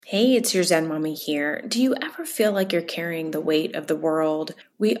Hey, it's your Zen Mommy here. Do you ever feel like you're carrying the weight of the world?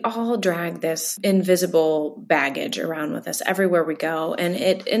 We all drag this invisible baggage around with us everywhere we go, and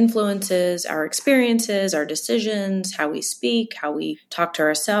it influences our experiences, our decisions, how we speak, how we talk to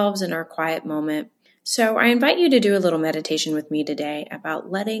ourselves in our quiet moment. So I invite you to do a little meditation with me today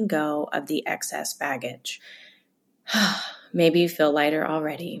about letting go of the excess baggage. Maybe you feel lighter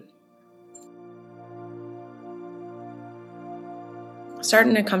already. Start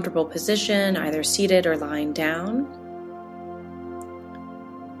in a comfortable position, either seated or lying down.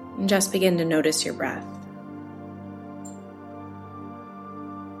 And just begin to notice your breath.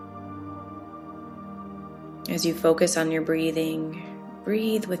 As you focus on your breathing,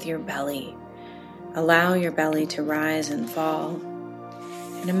 breathe with your belly. Allow your belly to rise and fall.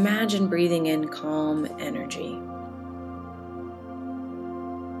 And imagine breathing in calm energy.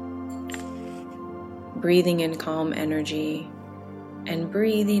 Breathing in calm energy and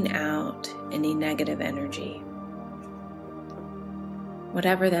breathing out any negative energy.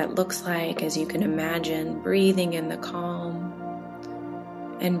 Whatever that looks like, as you can imagine, breathing in the calm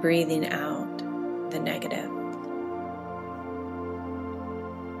and breathing out the negative.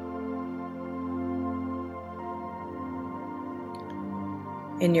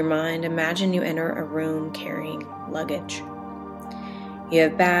 In your mind, imagine you enter a room carrying luggage. You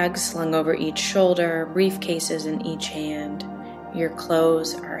have bags slung over each shoulder, briefcases in each hand. Your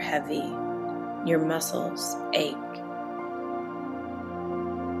clothes are heavy. Your muscles ache.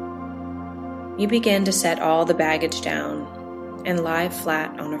 You begin to set all the baggage down and lie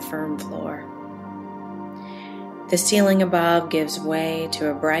flat on a firm floor. The ceiling above gives way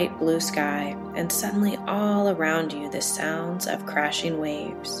to a bright blue sky, and suddenly all around you the sounds of crashing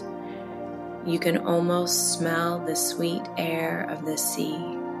waves. You can almost smell the sweet air of the sea.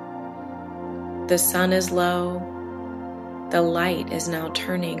 The sun is low. The light is now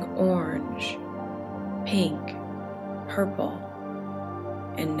turning orange, pink, purple,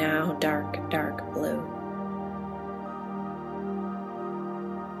 and now dark, dark blue.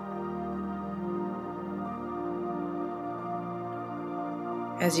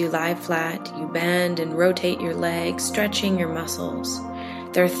 As you lie flat, you bend and rotate your legs, stretching your muscles.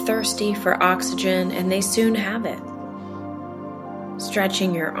 They're thirsty for oxygen, and they soon have it.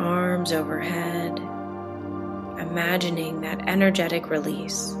 Stretching your arms overhead, imagining that energetic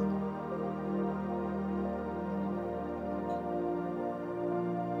release.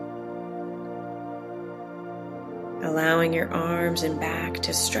 Allowing your arms and back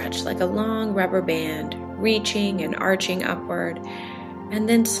to stretch like a long rubber band, reaching and arching upward, and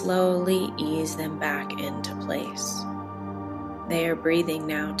then slowly ease them back into place. They are breathing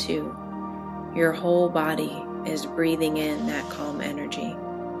now too. Your whole body is breathing in that calm energy.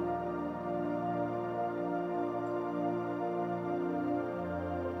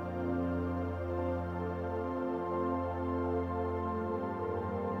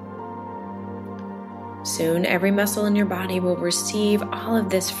 Soon, every muscle in your body will receive all of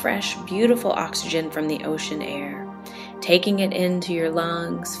this fresh, beautiful oxygen from the ocean air, taking it into your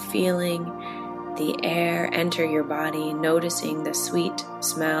lungs, feeling the air enter your body, noticing the sweet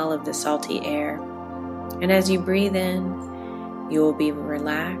smell of the salty air. And as you breathe in, you will be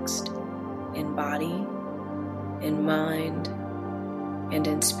relaxed in body, in mind, and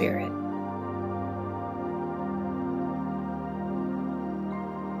in spirit.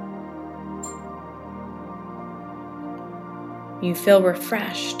 You feel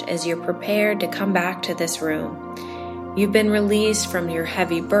refreshed as you're prepared to come back to this room. You've been released from your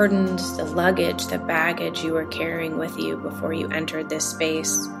heavy burdens, the luggage, the baggage you were carrying with you before you entered this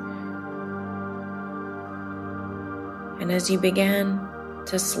space. And as you begin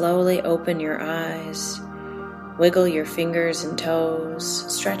to slowly open your eyes, wiggle your fingers and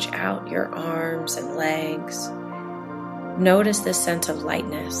toes, stretch out your arms and legs, notice this sense of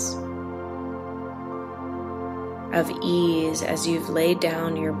lightness, of ease as you've laid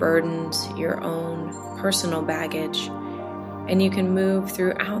down your burdens, your own personal baggage, and you can move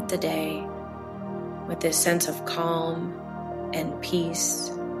throughout the day with this sense of calm and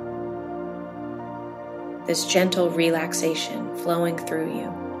peace, this gentle relaxation flowing through you.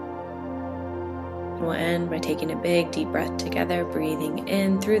 And we'll end by taking a big deep breath together, breathing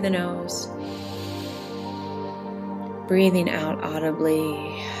in through the nose, breathing out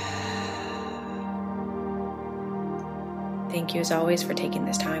audibly. Thank you as always for taking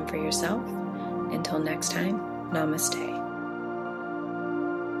this time for yourself. Until next time, namaste.